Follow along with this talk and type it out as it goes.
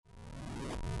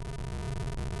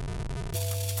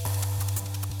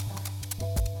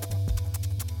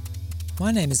My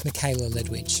name is Michaela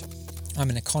Ledwidge. I'm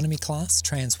an economy class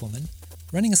trans woman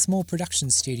running a small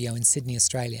production studio in Sydney,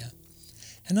 Australia.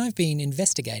 And I've been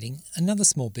investigating another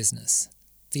small business,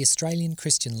 the Australian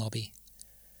Christian Lobby.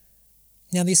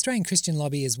 Now, the Australian Christian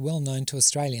Lobby is well known to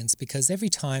Australians because every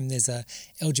time there's a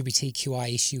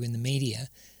LGBTQI issue in the media,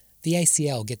 the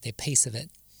ACL get their piece of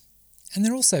it. And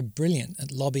they're also brilliant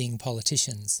at lobbying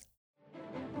politicians.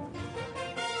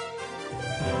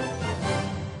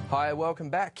 Hi, welcome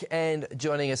back, and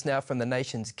joining us now from the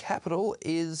nation's capital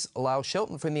is Lyle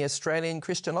Shelton from the Australian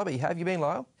Christian Lobby. How have you been,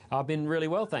 Lyle? I've been really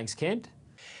well, thanks, Kent.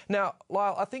 Now,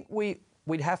 Lyle, I think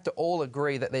we'd have to all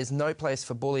agree that there's no place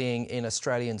for bullying in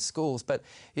Australian schools, but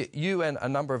you and a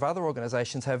number of other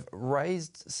organisations have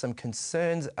raised some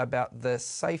concerns about the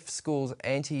Safe Schools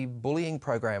anti-bullying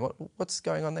program. What's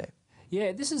going on there?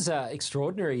 Yeah, this is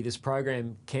extraordinary, this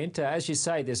program, Kent. As you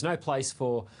say, there's no place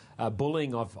for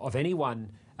bullying of anyone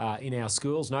in our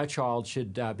schools. No child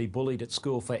should be bullied at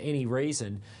school for any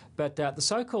reason. But the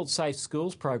so-called Safe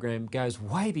Schools program goes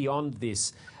way beyond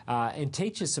this and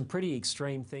teaches some pretty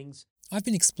extreme things. I've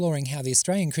been exploring how the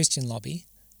Australian Christian Lobby,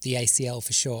 the ACL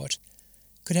for short,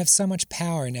 could have so much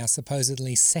power in our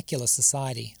supposedly secular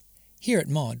society. Here at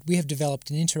MOD, we have developed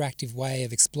an interactive way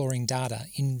of exploring data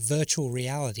in virtual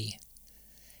reality.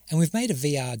 And we've made a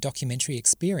VR documentary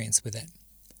experience with it.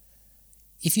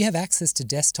 If you have access to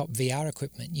desktop VR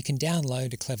equipment, you can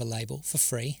download a Clever Label for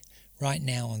free right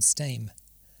now on Steam.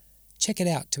 Check it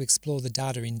out to explore the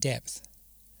data in depth.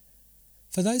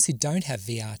 For those who don't have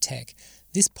VR tech,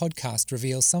 this podcast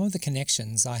reveals some of the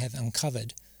connections I have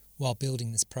uncovered while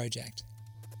building this project.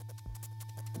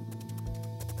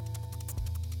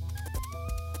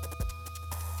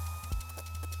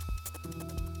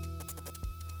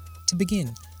 To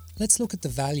begin, let's look at the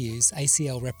values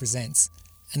ACL represents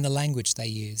and the language they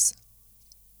use.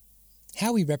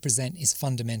 How we represent is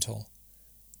fundamental,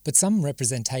 but some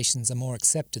representations are more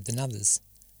accepted than others.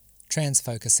 Trans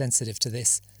folk are sensitive to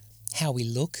this. How we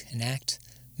look and act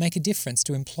make a difference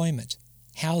to employment,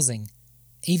 housing,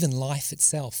 even life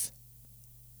itself.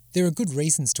 There are good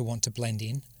reasons to want to blend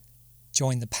in,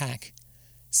 join the pack,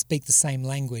 speak the same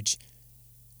language,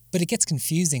 but it gets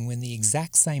confusing when the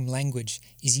exact same language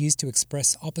is used to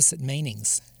express opposite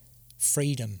meanings.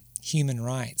 Freedom, human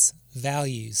rights,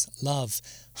 values, love,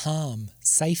 harm,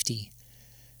 safety.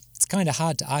 It's kind of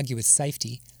hard to argue with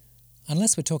safety,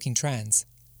 unless we're talking trans.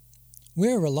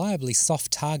 We're a reliably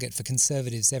soft target for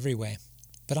conservatives everywhere,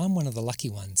 but I'm one of the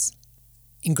lucky ones.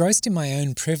 Engrossed in my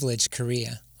own privileged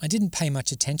career, I didn't pay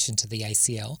much attention to the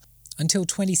ACL until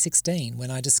 2016 when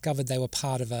I discovered they were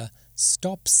part of a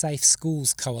Stop Safe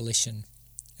Schools coalition.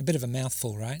 A bit of a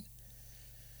mouthful, right?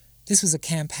 This was a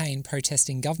campaign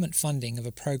protesting government funding of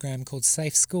a program called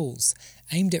Safe Schools,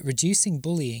 aimed at reducing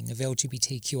bullying of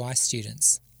LGBTQI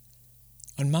students.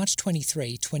 On March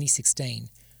 23, 2016,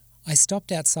 I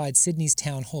stopped outside Sydney's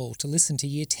Town Hall to listen to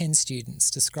Year 10 students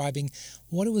describing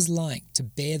what it was like to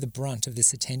bear the brunt of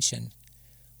this attention,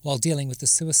 while dealing with the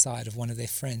suicide of one of their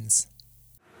friends.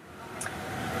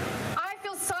 I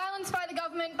feel silenced by the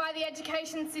government, by the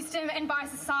education system and by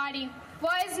society.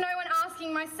 Why is no one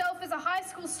asking myself as a high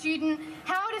school student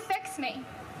how it affects me?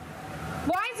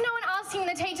 Why is no one asking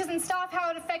the teachers and staff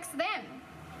how it affects them?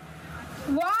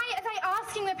 Why are they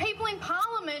asking the people in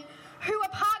Parliament who are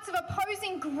parts of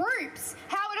opposing groups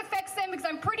how it affects them? Because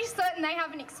I'm pretty certain they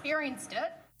haven't experienced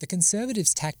it. The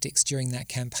Conservatives' tactics during that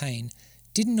campaign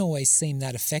didn't always seem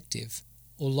that effective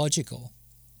or logical.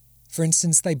 For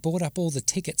instance, they bought up all the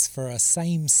tickets for a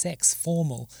same-sex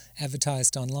formal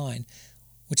advertised online,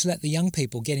 which let the young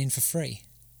people get in for free.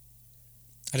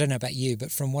 I don't know about you,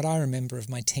 but from what I remember of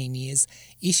my teen years,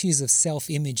 issues of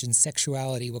self-image and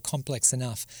sexuality were complex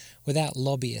enough without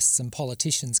lobbyists and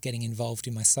politicians getting involved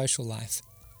in my social life.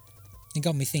 It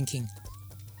got me thinking,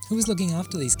 who was looking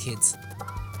after these kids?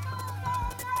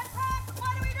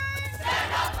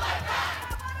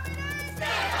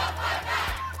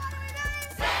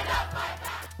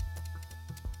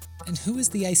 And who is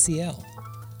the ACL?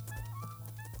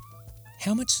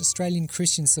 How much Australian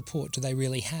Christian support do they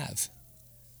really have?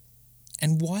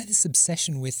 And why this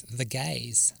obsession with the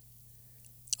gays?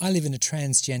 I live in a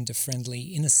transgender-friendly,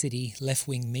 inner-city,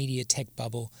 left-wing media tech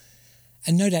bubble,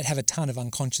 and no doubt have a ton of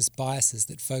unconscious biases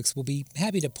that folks will be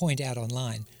happy to point out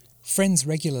online. Friends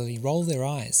regularly roll their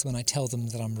eyes when I tell them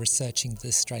that I'm researching the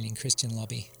Australian Christian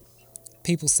Lobby.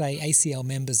 People say ACL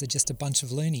members are just a bunch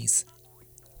of loonies.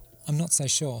 I'm not so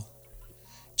sure.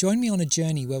 Join me on a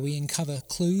journey where we uncover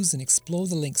clues and explore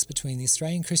the links between the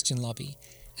Australian Christian Lobby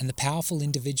and the powerful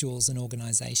individuals and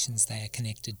organisations they are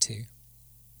connected to.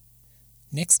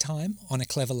 Next time on A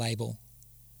Clever Label.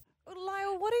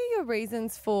 Lyle, what what are your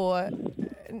reasons for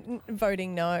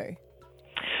voting no?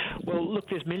 Well, look,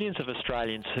 there's millions of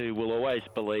Australians who will always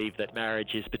believe that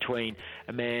marriage is between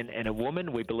a man and a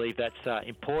woman. We believe that's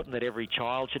important, that every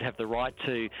child should have the right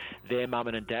to their mum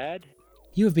and dad.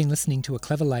 You have been listening to A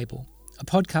Clever Label, a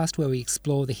podcast where we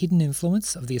explore the hidden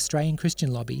influence of the Australian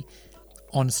Christian lobby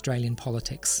on Australian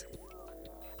politics.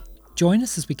 Join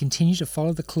us as we continue to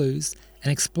follow the clues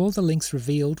and explore the links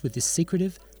revealed with this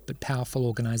secretive but powerful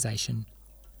organisation.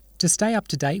 To stay up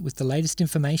to date with the latest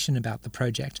information about the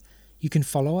project, you can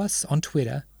follow us on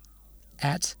Twitter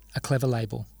at A Clever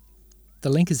Label.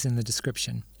 The link is in the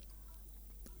description.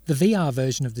 The VR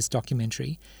version of this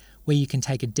documentary, where you can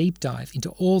take a deep dive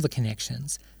into all the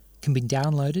connections, can be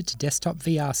downloaded to desktop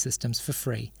VR systems for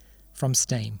free from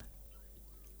Steam.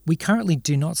 We currently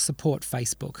do not support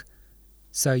Facebook,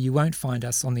 so you won't find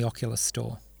us on the Oculus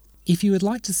Store. If you would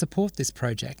like to support this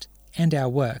project and our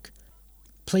work,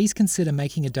 please consider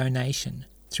making a donation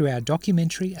through our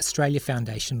Documentary Australia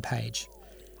Foundation page.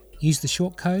 Use the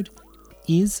short code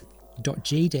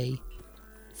is.gd/A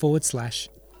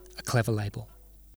Clever Label.